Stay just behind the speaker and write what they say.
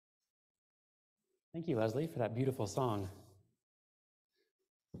Thank you, Leslie, for that beautiful song.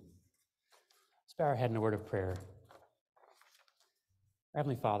 Let's bow our head in a word of prayer. Our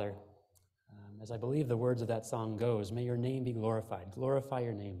Heavenly Father, as I believe the words of that song goes, may your name be glorified. Glorify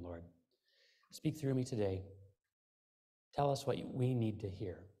your name, Lord. Speak through me today. Tell us what we need to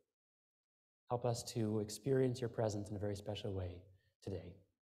hear. Help us to experience your presence in a very special way today.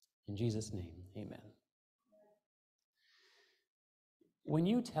 In Jesus' name, amen. When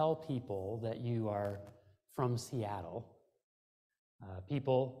you tell people that you are from Seattle,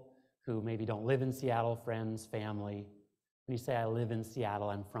 people who maybe don't live in Seattle, friends, family, when you say, I live in Seattle,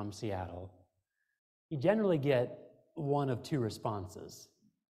 I'm from Seattle, you generally get one of two responses.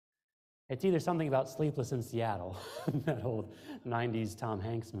 It's either something about Sleepless in Seattle, that old 90s Tom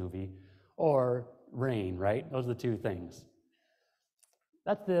Hanks movie, or rain, right? Those are the two things.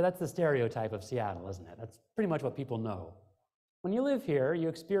 That's the stereotype of Seattle, isn't it? That's pretty much what people know. When you live here, you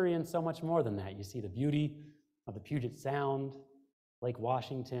experience so much more than that. You see the beauty of the Puget Sound, Lake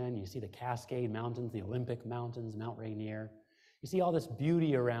Washington, you see the Cascade Mountains, the Olympic Mountains, Mount Rainier. You see all this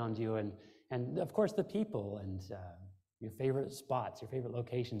beauty around you, and of course the people, and your favorite spots, your favorite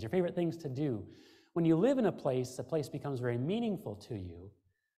locations, your favorite things to do. When you live in a place becomes very meaningful to you,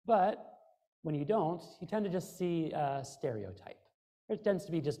 but when you don't, you tend to just see a stereotype. There tends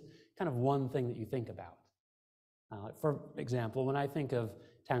to be just kind of one thing that you think about. For example, when I think of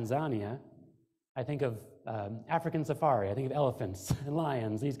Tanzania, I think of African safari, I think of elephants and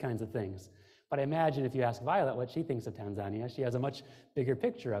lions, these kinds of things. But I imagine if you ask Violet what she thinks of Tanzania, she has a much bigger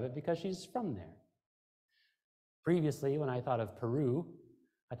picture of it because she's from there. Previously, when I thought of Peru,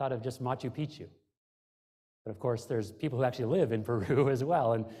 I thought of just Machu Picchu. But of course, there's people who actually live in Peru as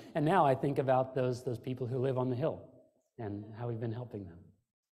well. And now I think about those people who live on the hill and how we've been helping them.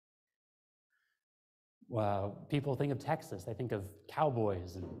 People think of Texas. They think of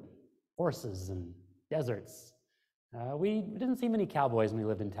cowboys and horses and deserts. We didn't see many cowboys when we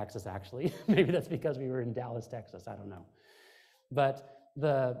lived in Texas, actually. Maybe that's because we were in Dallas, Texas. I don't know. But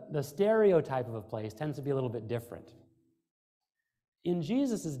the stereotype of a place tends to be a little bit different. In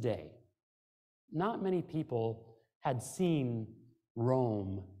Jesus' day, not many people had seen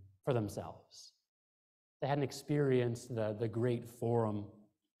Rome for themselves. They hadn't experienced the great forum.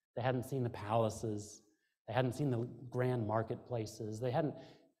 They hadn't seen the palaces. They hadn't seen the grand marketplaces. They hadn't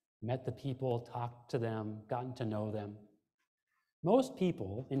met the people, talked to them, gotten to know them. Most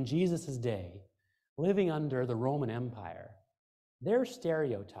people in Jesus' day, living under the Roman Empire, their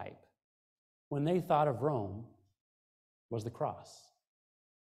stereotype, when they thought of Rome, was the cross.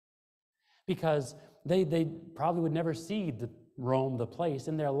 Because they probably would never see Rome, the place,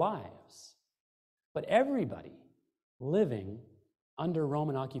 in their lives. But everybody living under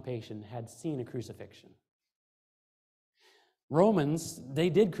Roman occupation had seen a crucifixion. Romans, they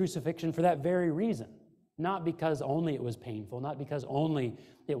did crucifixion for that very reason. Not because only it was painful, not because only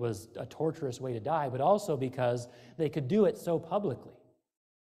it was a torturous way to die, but also because they could do it so publicly.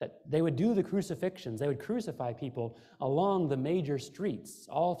 That they would do the crucifixions, they would crucify people along the major streets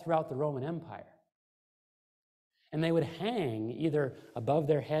all throughout the Roman Empire. And they would hang either above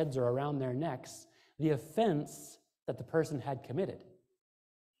their heads or around their necks the offense that the person had committed.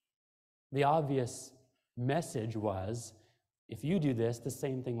 The obvious message was, if you do this, the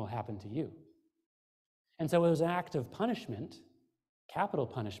same thing will happen to you. And so it was an act of punishment, capital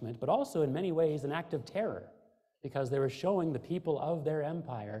punishment, but also in many ways an act of terror, because they were showing the people of their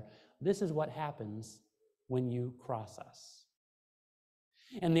empire, this is what happens when you cross us.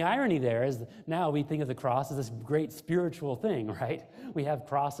 And the irony there is now we think of the cross as this great spiritual thing, right? We have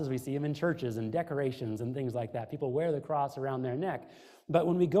crosses, we see them in churches and decorations and things like that. People wear the cross around their neck. But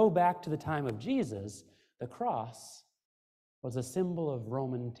when we go back to the time of Jesus, the cross was a symbol of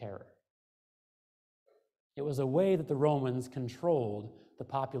Roman terror. It was a way that the Romans controlled the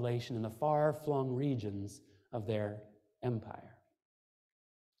population in the far-flung regions of their empire.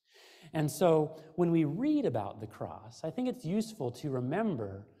 And so when we read about the cross, I think it's useful to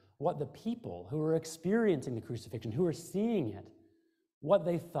remember what the people who were experiencing the crucifixion, who were seeing it, what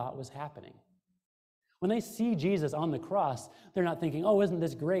they thought was happening. When they see Jesus on the cross, they're not thinking, oh, isn't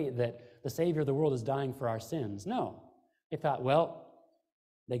this great that the Savior of the world is dying for our sins? No. They thought, well,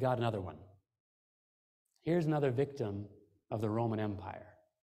 they got another one. Here's another victim of the Roman Empire.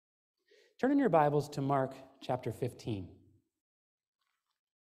 Turn in your Bibles to Mark chapter 15.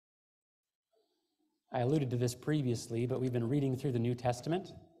 I alluded to this previously, but we've been reading through the New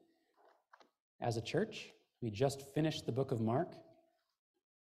Testament as a church. We just finished the book of Mark,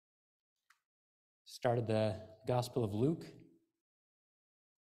 started the Gospel of Luke,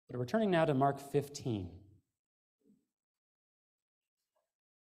 but we're turning now to Mark 15.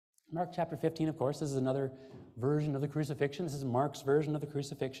 Mark chapter 15, of course, this is another version of the crucifixion. This is Mark's version of the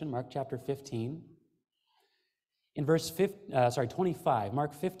crucifixion, Mark chapter 15. In verse 25,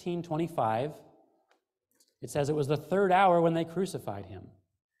 Mark 15:25, it says, "It was the third hour when they crucified him.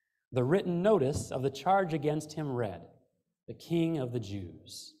 The written notice of the charge against him read, 'The King of the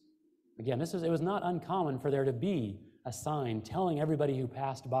Jews.'" Again, it was not uncommon for there to be a sign telling everybody who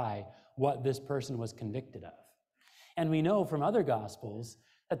passed by what this person was convicted of. And we know from other Gospels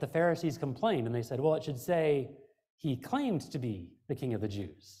that the Pharisees complained, and they said, well, it should say, "He claimed to be the King of the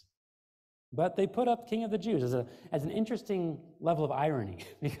Jews." But they put up King of the Jews as an interesting level of irony,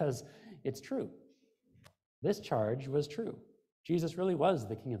 because it's true. This charge was true. Jesus really was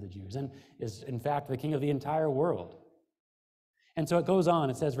the King of the Jews, and is, in fact, the King of the entire world. And so it goes on,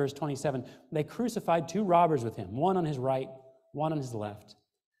 it says, verse 27, "They crucified 2 robbers with him, one on his right, one on his left.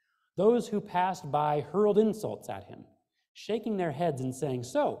 Those who passed by hurled insults at him, shaking their heads and saying,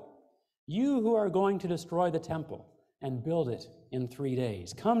 'So, you who are going to destroy the temple and build it in 3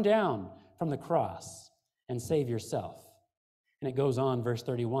 days, come down from the cross and save yourself.'" And it goes on, verse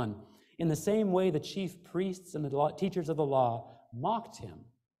 31, "In the same way the chief priests and the teachers of the law mocked him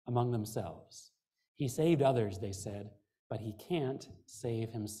among themselves. 'He saved others,' they said, 'but he can't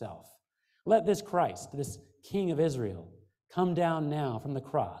save himself. Let this Christ, this King of Israel, come down now from the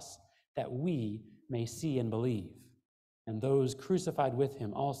cross, that we may see and believe.' And those crucified with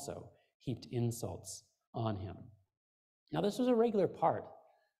him also heaped insults on him." Now, this was a regular part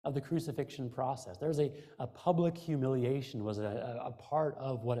of the crucifixion process. There was a public humiliation was a part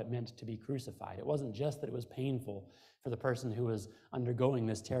of what it meant to be crucified. It wasn't just that it was painful for the person who was undergoing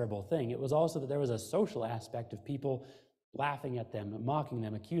this terrible thing. It was also that there was a social aspect of people laughing at them, mocking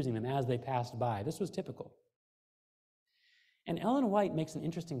them, accusing them as they passed by. This was typical. And Ellen White makes an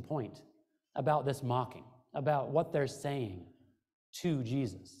interesting point about this mocking, about what they're saying to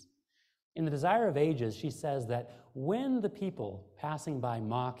Jesus. In The Desire of Ages, she says that when the people passing by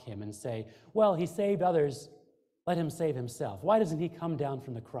mock him and say, "Well, he saved others, let him save himself. Why doesn't he come down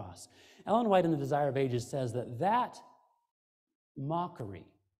from the cross?" Ellen White in The Desire of Ages says that mockery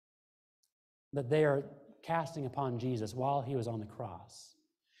that they are casting upon Jesus while he was on the cross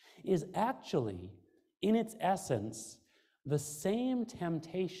is actually, in its essence, the same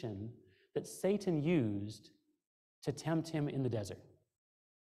temptation that Satan used to tempt him in the desert.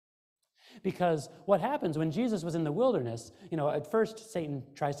 Because what happens when Jesus was in the wilderness, at first Satan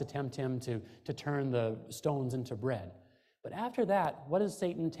tries to tempt him to turn the stones into bread. But after that, what does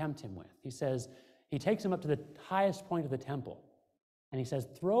Satan tempt him with? He takes him up to the highest point of the temple, and he says,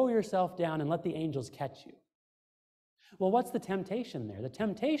 "Throw yourself down and let the angels catch you." Well, what's the temptation there? The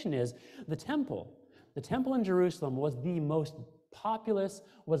temptation is the temple. The temple in Jerusalem was the most populous,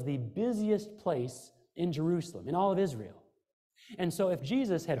 was the busiest place in Jerusalem, in all of Israel. And so if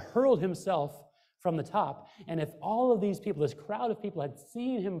Jesus had hurled himself from the top, and if all of these people, this crowd of people, had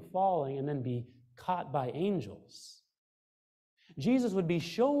seen him falling and then be caught by angels, Jesus would be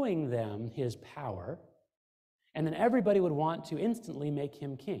showing them his power, and then everybody would want to instantly make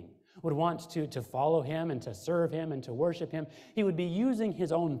him king, would want to follow him and to serve him and to worship him. He would be using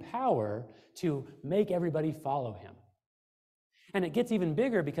his own power to make everybody follow him. And it gets even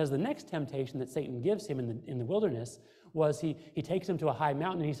bigger because the next temptation that Satan gives him in the wilderness was he takes him to a high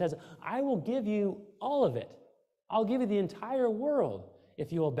mountain and he says, "I will give you all of it. I'll give you the entire world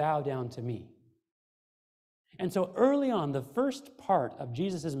if you will bow down to me." And so early on, the first part of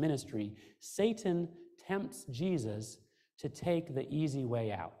Jesus' ministry, Satan tempts Jesus to take the easy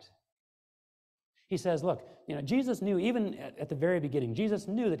way out. He says, look, Jesus knew, even at the very beginning, Jesus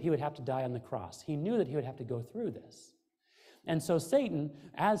knew that he would have to die on the cross. He knew that he would have to go through this. And so Satan,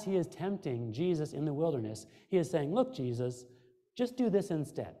 as he is tempting Jesus in the wilderness, he is saying, "Look, Jesus, just do this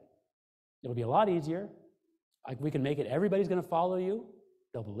instead. It'll be a lot easier. We can make it, everybody's going to follow you.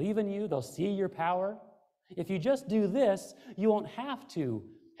 They'll believe in you. They'll see your power. If you just do this, you won't have to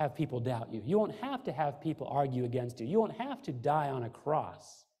have people doubt you. You won't have to have people argue against you. You won't have to die on a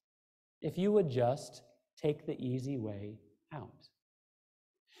cross if you would just take the easy way out."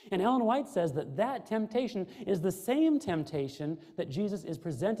 And Ellen White says that temptation is the same temptation that Jesus is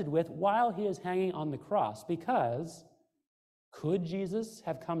presented with while he is hanging on the cross. Because could Jesus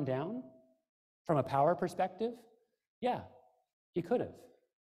have come down from a power perspective? Yeah, he could have.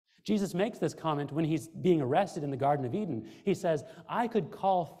 Jesus makes this comment when he's being arrested in the Garden of Eden. He says, "I could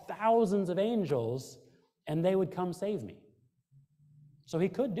call thousands of angels and they would come save me." So he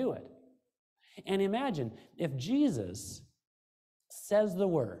could do it. And imagine if Jesus says the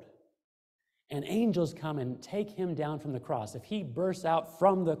word and angels come and take him down from the cross. If he bursts out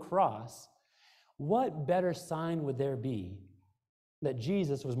from the cross, what better sign would there be that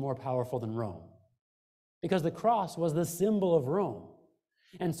Jesus was more powerful than Rome, because the cross was the symbol of Rome.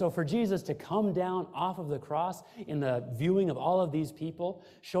 And so for Jesus to come down off of the cross in the viewing of all of these people,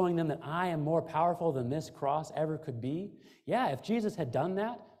 showing them that I am more powerful than this cross ever could be, yeah, if Jesus had done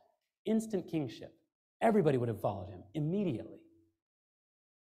that, instant kingship. Everybody would have followed him immediately.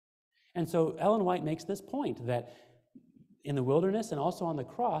 And so Ellen White makes this point that in the wilderness and also on the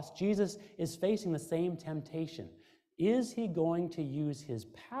cross, Jesus is facing the same temptation. Is he going to use his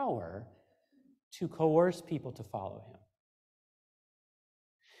power to coerce people to follow him?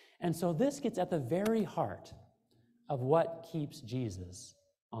 And so this gets at the very heart of what keeps Jesus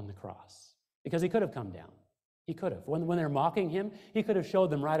on the cross. Because he could have come down. He could have. When they're mocking him, he could have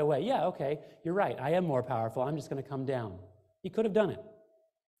showed them right away, yeah, okay, you're right, I am more powerful, I'm just going to come down. He could have done it.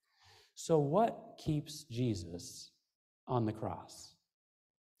 So what keeps Jesus on the cross?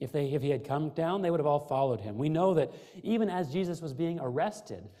 If he had come down, they would have all followed him. We know that even as Jesus was being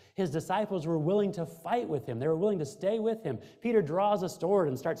arrested, his disciples were willing to fight with him. They were willing to stay with him. Peter draws a sword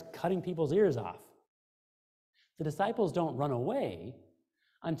and starts cutting people's ears off. The disciples don't run away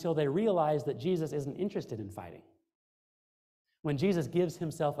until they realize that Jesus isn't interested in fighting. When Jesus gives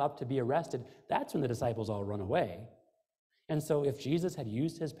himself up to be arrested, that's when the disciples all run away. And so if Jesus had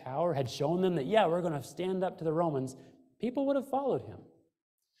used his power, had shown them that, yeah, we're going to stand up to the Romans, people would have followed him.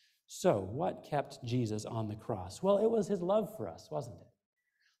 So what kept Jesus on the cross? Well, it was his love for us, wasn't it?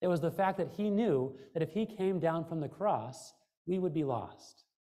 It was the fact that he knew that if he came down from the cross, we would be lost.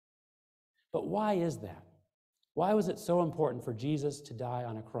 But why is that? Why was it so important for Jesus to die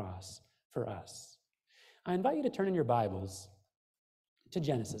on a cross for us? I invite you to turn in your Bibles to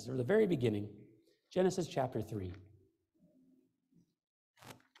Genesis, or the very beginning, Genesis chapter 3.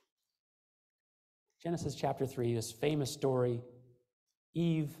 Genesis chapter 3, this famous story,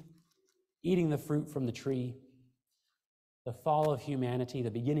 Eve eating the fruit from the tree, the fall of humanity,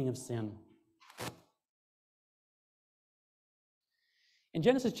 the beginning of sin. And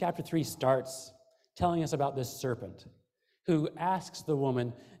Genesis chapter 3 starts telling us about this serpent who asks the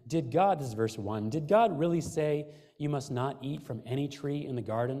woman, this is verse 1, did God really say you must not eat from any tree in the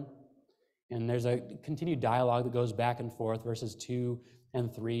garden? And there's a continued dialogue that goes back and forth, verses 2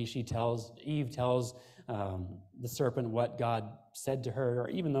 and 3. Eve tells the serpent what God said to her,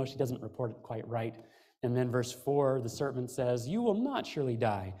 even though she doesn't report it quite right. And then verse 4, the serpent says, you will not surely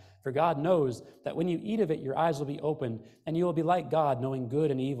die, for God knows that when you eat of it, your eyes will be opened, and you will be like God, knowing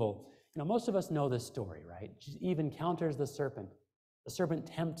good and evil. You know, most of us know this story, right? Eve encounters the serpent. The serpent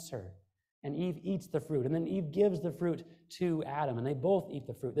tempts her, and Eve eats the fruit. And then Eve gives the fruit to Adam, and they both eat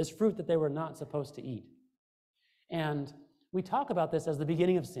the fruit, this fruit that they were not supposed to eat. And we talk about this as the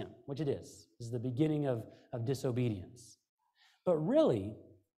beginning of sin, which it is. This is the beginning of disobedience. But really,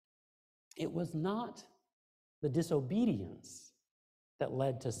 it was not the disobedience that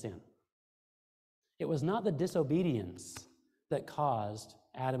led to sin. It was not the disobedience that caused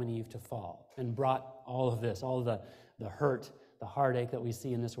Adam and Eve to fall and brought all of this, all the hurt, the heartache that we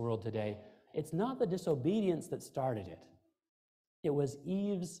see in this world today. It's not the disobedience that started it. It was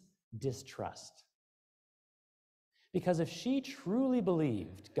Eve's distrust. Because if she truly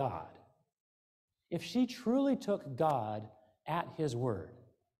believed God, if she truly took God at his word,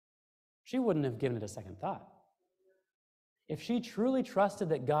 she wouldn't have given it a second thought. If she truly trusted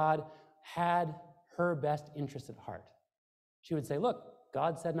that God had her best interest at heart, she would say, look,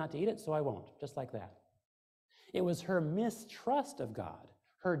 God said not to eat it, so I won't, just like that. It was her mistrust of God,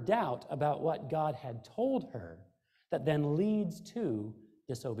 her doubt about what God had told her, that then leads to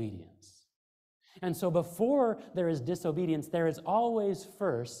disobedience. And so before there is disobedience, there is always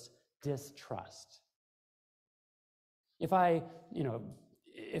first distrust. If I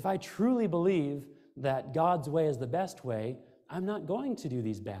truly believe that God's way is the best way, I'm not going to do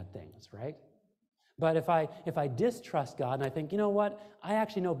these bad things, right? But if I distrust God and I think, you know what, I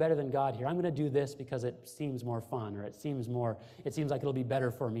actually know better than God here. I'm going to do this because it seems more fun, or it seems like it'll be better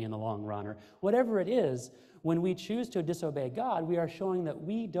for me in the long run, or whatever it is. When we choose to disobey God, we are showing that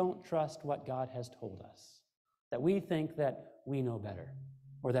we don't trust what God has told us, that we think that we know better,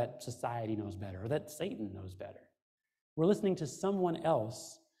 or that society knows better, or that Satan knows better. We're listening to someone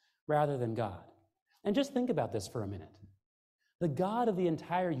else rather than God. And just think about this for a minute. The God of the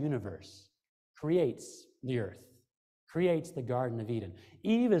entire universe creates the earth, creates the Garden of Eden.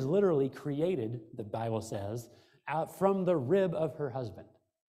 Eve is literally created, the Bible says, out from the rib of her husband.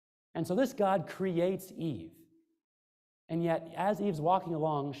 And so this God creates Eve. And yet, as Eve's walking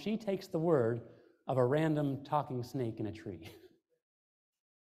along, she takes the word of a random talking snake in a tree.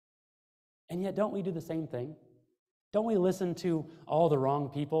 And yet, don't we do the same thing? Don't we listen to all the wrong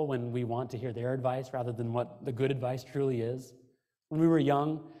people when we want to hear their advice rather than what the good advice truly is? When we were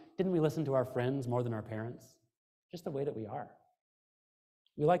young, didn't we listen to our friends more than our parents? Just the way that we are.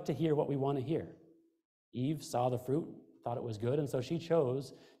 We like to hear what we want to hear. Eve saw the fruit, thought it was good, and so she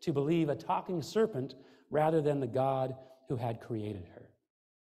chose to believe a talking serpent rather than the God who had created her.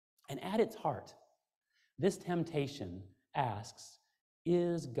 And at its heart, this temptation asks,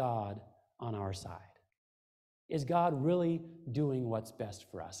 is God on our side? Is God really doing what's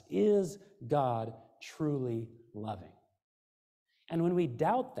best for us? Is God truly loving? And when we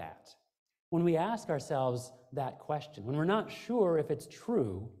doubt that, when we ask ourselves that question, when we're not sure if it's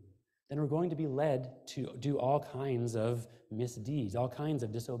true, then we're going to be led to do all kinds of misdeeds, all kinds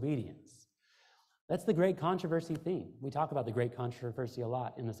of disobedience. That's the great controversy theme. We talk about the great controversy a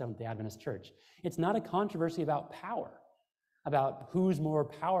lot in the Seventh-day Adventist Church. It's not a controversy about power, about who's more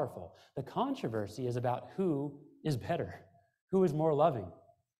powerful. The controversy is about who is better, who is more loving,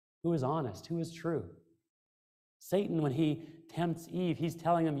 who is honest, who is true. Satan, when he tempts Eve, he's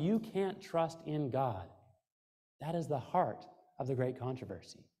telling him, you can't trust in God. That is the heart of the great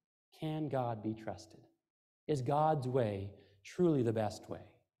controversy. Can God be trusted? Is God's way truly the best way?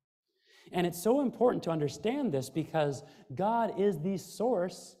 And it's so important to understand this because God is the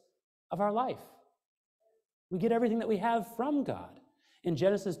source of our life. We get everything that we have from God. In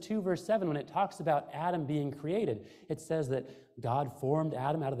Genesis 2, verse 7, when it talks about Adam being created, it says that God formed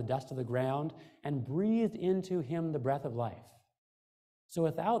Adam out of the dust of the ground and breathed into him the breath of life. So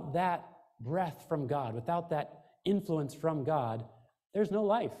without that breath from God, without that influence from God, there's no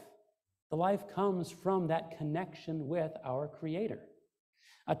life. The life comes from that connection with our Creator.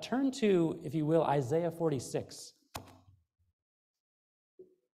 Turn to, if you will, Isaiah 46.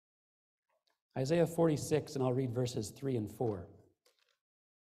 Isaiah 46, and I'll read verses 3 and 4.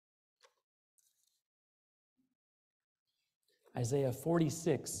 Isaiah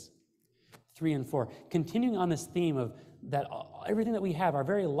 46, 3 and 4. Continuing on this theme of that everything that we have, our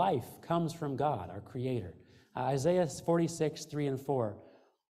very life, comes from God, our Creator. Isaiah 46, 3 and 4.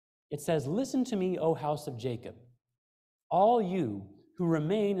 It says, listen to me, O house of Jacob, all you who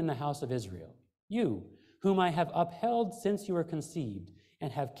remain in the house of Israel, you whom I have upheld since you were conceived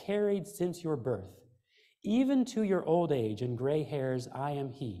and have carried since your birth. Even to your old age and gray hairs I am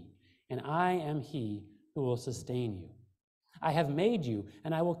he, and I am he who will sustain you. I have made you,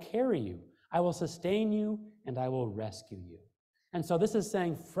 and I will carry you. I will sustain you, and I will rescue you. And so this is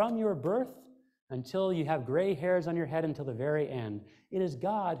saying from your birth until you have gray hairs on your head until the very end, it is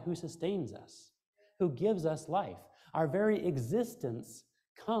God who sustains us, who gives us life. Our very existence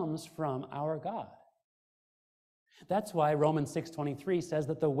comes from our God. That's why Romans 6:23 says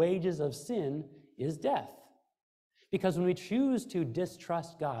that the wages of sin is death. Because when we choose to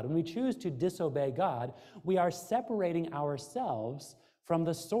distrust God, when we choose to disobey God, we are separating ourselves from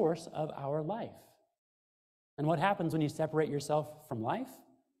the source of our life. And what happens when you separate yourself from life?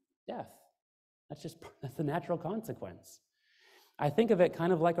 Death. That's the natural consequence. I think of it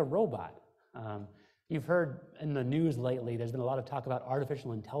kind of like a robot. You've heard in the news lately, there's been a lot of talk about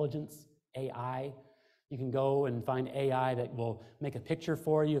artificial intelligence, AI. You can go and find AI that will make a picture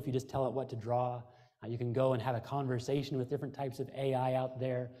for you if you just tell it what to draw. You can go and have a conversation with different types of AI out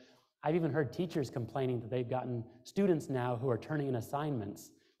there. I've even heard teachers complaining that they've gotten students now who are turning in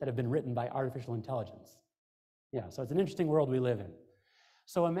assignments that have been written by artificial intelligence. Yeah, so it's an interesting world we live in.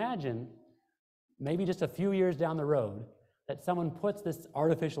 So imagine, maybe just a few years down the road, that someone puts this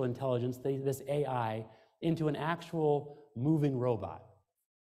artificial intelligence, this AI, into an actual moving robot.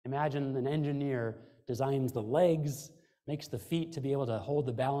 Imagine an engineer designs the legs, makes the feet to be able to hold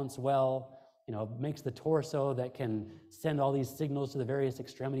the balance well, makes the torso that can send all these signals to the various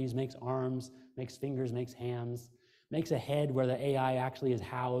extremities, makes arms, makes fingers, makes hands, makes a head where the AI actually is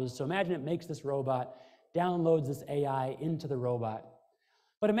housed. So imagine it makes this robot, downloads this AI into the robot.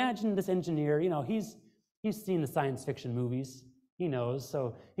 But imagine this engineer, he's seen the science fiction movies, he knows,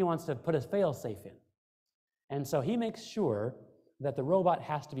 so he wants to put a fail-safe in. And so he makes sure that the robot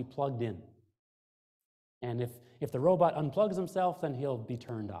has to be plugged in. And if the robot unplugs himself, then he'll be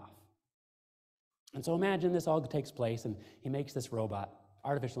turned off. And so imagine this all takes place, and he makes this robot,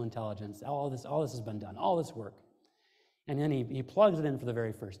 artificial intelligence, all this has been done, all this work. And then he plugs it in for the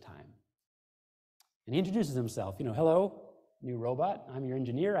very first time. And he introduces himself, hello, new robot, I'm your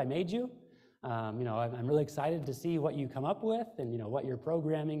engineer, I made you. I'm really excited to see what you come up with and what your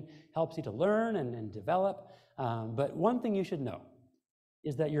programming helps you to learn and develop. But one thing you should know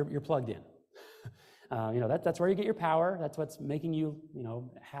is that you're plugged in. That's where you get your power. That's what's making you,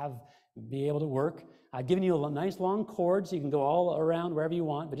 be able to work. I've given you a nice long cord so you can go all around wherever you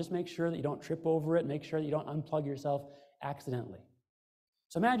want, but just make sure that you don't trip over it. Make sure that you don't unplug yourself accidentally.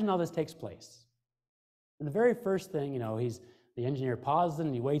 So imagine all this takes place. And the very first thing, The engineer pauses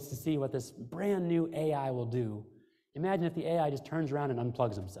and he waits to see what this brand new AI will do. Imagine if the AI just turns around and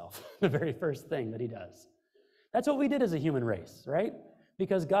unplugs himself, the very first thing that he does. That's what we did as a human race, right?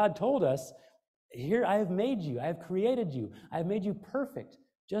 Because God told us, here I have made you, I have created you, I have made you perfect.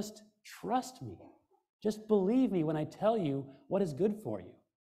 Just trust me. Just believe me when I tell you what is good for you.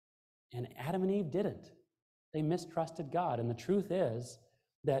 And Adam and Eve didn't. They mistrusted God. And the truth is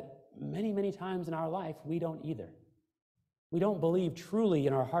that many, many times in our life, we don't either. We don't believe truly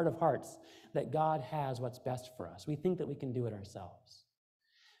in our heart of hearts that God has what's best for us. We think that we can do it ourselves.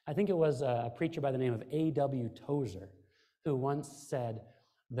 I think it was a preacher by the name of A.W. Tozer who once said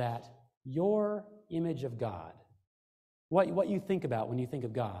that your image of God, what you think about when you think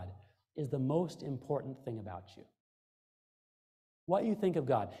of God, is the most important thing about you. What you think of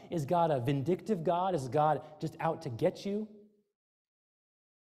God. Is God a vindictive God? Is God just out to get you?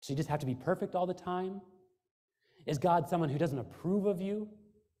 So you just have to be perfect all the time? Is God someone who doesn't approve of you?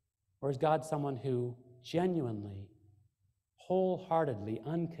 Or is God someone who genuinely, wholeheartedly,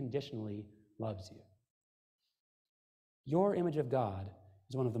 unconditionally loves you? Your image of God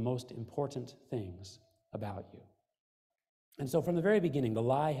is one of the most important things about you. And so from the very beginning, the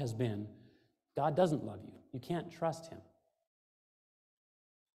lie has been, God doesn't love you. You can't trust him.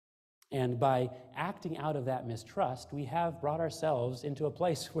 And by acting out of that mistrust, we have brought ourselves into a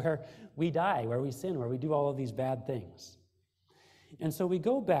place where we die, where we sin, where we do all of these bad things. And so we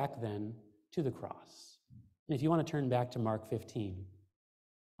go back then to the cross. And if you want to turn back to Mark 15,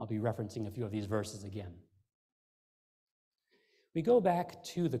 I'll be referencing a few of these verses again. We go back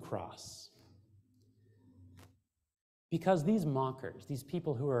to the cross because these mockers, these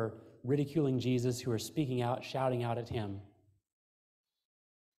people who are ridiculing Jesus, who are speaking out, shouting out at him,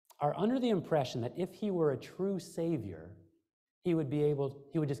 are under the impression that if he were a true Savior, he would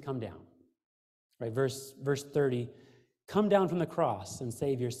just come down. Right? Verse 30, come down from the cross and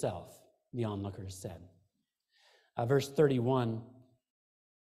save yourself, the onlookers said. Verse 31,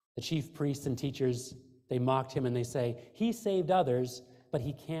 the chief priests and teachers, they mocked him and they say, he saved others, but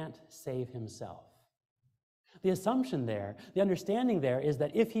he can't save himself. The assumption there, the understanding there is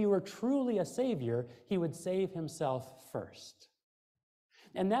that if he were truly a Savior, he would save himself first.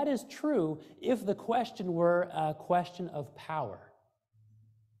 And that is true if the question were a question of power,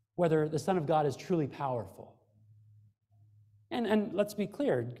 whether the Son of God is truly powerful. And let's be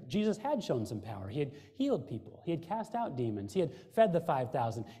clear, Jesus had shown some power. He had healed people. He had cast out demons. He had fed the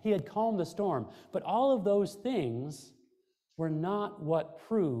 5,000. He had calmed the storm. But all of those things were not what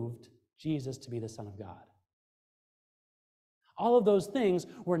proved Jesus to be the Son of God. All of those things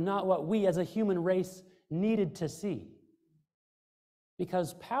were not what we as a human race needed to see.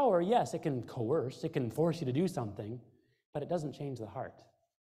 Because power, yes, it can coerce, it can force you to do something, but it doesn't change the heart.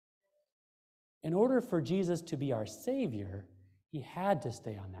 In order for Jesus to be our Savior, he had to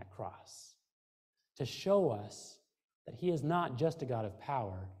stay on that cross to show us that he is not just a God of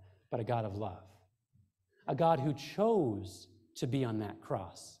power, but a God of love. A God who chose to be on that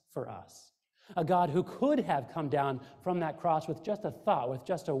cross for us. A God who could have come down from that cross with just a thought, with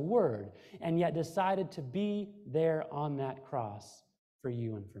just a word, and yet decided to be there on that cross for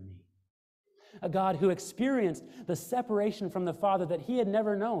you and for me. A God who experienced the separation from the Father that he had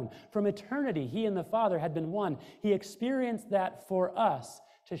never known. From eternity, he and the Father had been one. He experienced that for us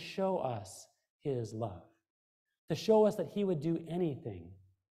to show us his love, to show us that he would do anything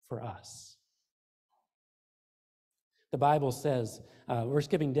for us. The Bible says, we're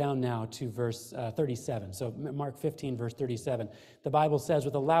skipping down now to verse 37. So Mark 15, verse 37. The Bible says,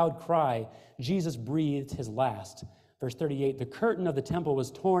 with a loud cry, Jesus breathed his last. Verse 38, the curtain of the temple was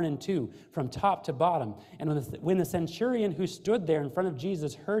torn in two from top to bottom. And when the centurion who stood there in front of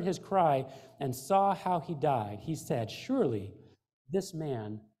Jesus heard his cry and saw how he died, he said, surely this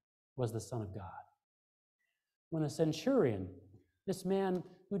man was the Son of God. When the centurion, this man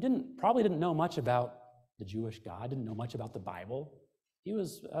who probably didn't know much about the Jewish God, didn't know much about the Bible, he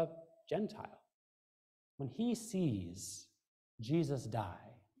was a Gentile. When he sees Jesus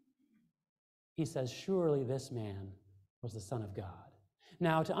die, he says, surely this man was the Son of God.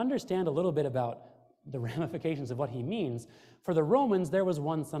 Now, to understand a little bit about the ramifications of what he means, for the Romans, there was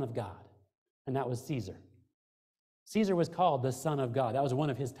one Son of God, and that was Caesar. Caesar was called the Son of God. That was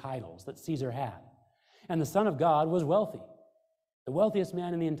one of his titles that Caesar had. And the Son of God was wealthy, the wealthiest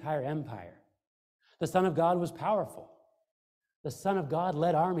man in the entire empire. The Son of God was powerful. The Son of God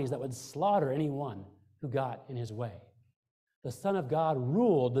led armies that would slaughter anyone who got in his way. The Son of God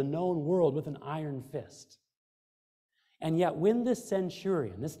ruled the known world with an iron fist. And yet when this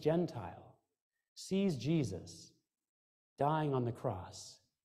centurion, this Gentile, sees Jesus dying on the cross,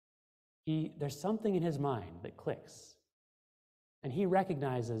 there's something in his mind that clicks. And he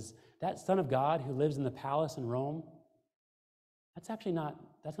recognizes that Son of God who lives in the palace in Rome, that's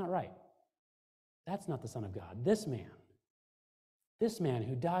not right. That's not the Son of God. This man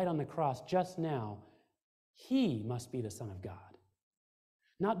who died on the cross just now, he must be the Son of God.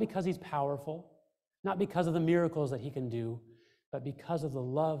 Not because he's powerful, not because of the miracles that he can do, but because of the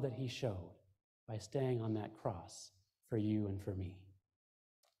love that he showed by staying on that cross for you and for me.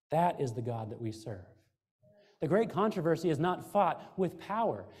 That is the God that we serve. The great controversy is not fought with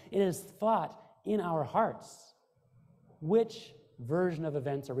power. It is fought in our hearts. Which version of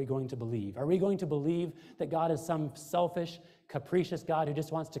events are we going to believe? Are we going to believe that God is some selfish, capricious God who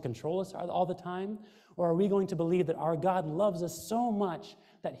just wants to control us all the time? Or are we going to believe that our God loves us so much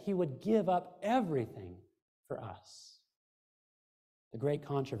that he would give up everything for us? The great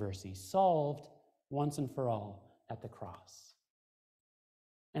controversy solved once and for all at the cross.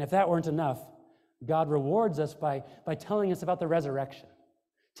 And if that weren't enough, God rewards us by telling us about the resurrection,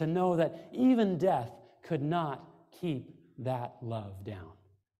 to know that even death could not keep that love down,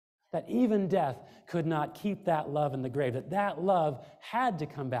 that even death could not keep that love in the grave, that love had to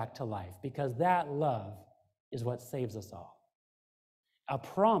come back to life, because that love is what saves us all. A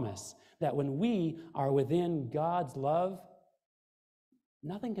promise that when we are within God's love,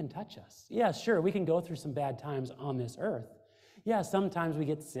 nothing can touch us. Yeah, sure, we can go through some bad times on this earth. Yeah, sometimes we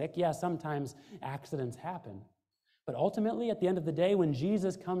get sick. Yeah, sometimes accidents happen. But ultimately, at the end of the day, when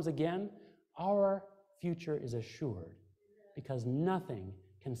Jesus comes again, our future is assured, because nothing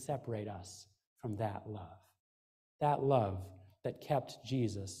can separate us from that love that kept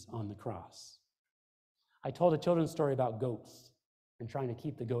Jesus on the cross. I told a children's story about goats and trying to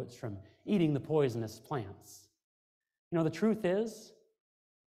keep the goats from eating the poisonous plants. You know, the truth is,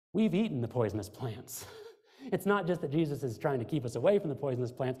 we've eaten the poisonous plants. It's not just that Jesus is trying to keep us away from the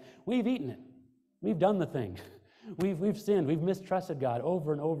poisonous plants. We've eaten it. We've done the thing. We've sinned. We've mistrusted God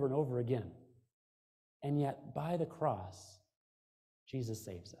over and over and over again. And yet, by the cross, Jesus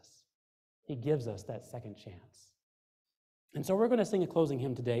saves us. He gives us that second chance. And so we're going to sing a closing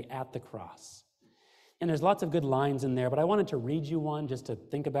hymn today, At the Cross. And there's lots of good lines in there, but I wanted to read you one just to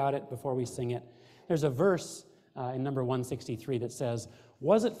think about it before we sing it. There's a verse in number 163 that says,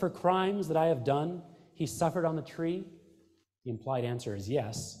 "Was it for crimes that I have done he suffered on the tree?" The implied answer is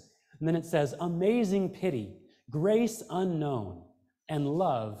yes. And then it says, "Amazing pity, grace unknown, and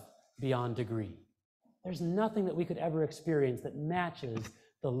love beyond degree." There's nothing that we could ever experience that matches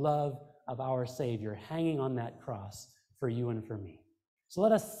the love of our Savior hanging on that cross for you and for me. So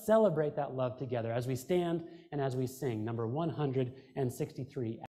let us celebrate that love together as we stand and as we sing number 163.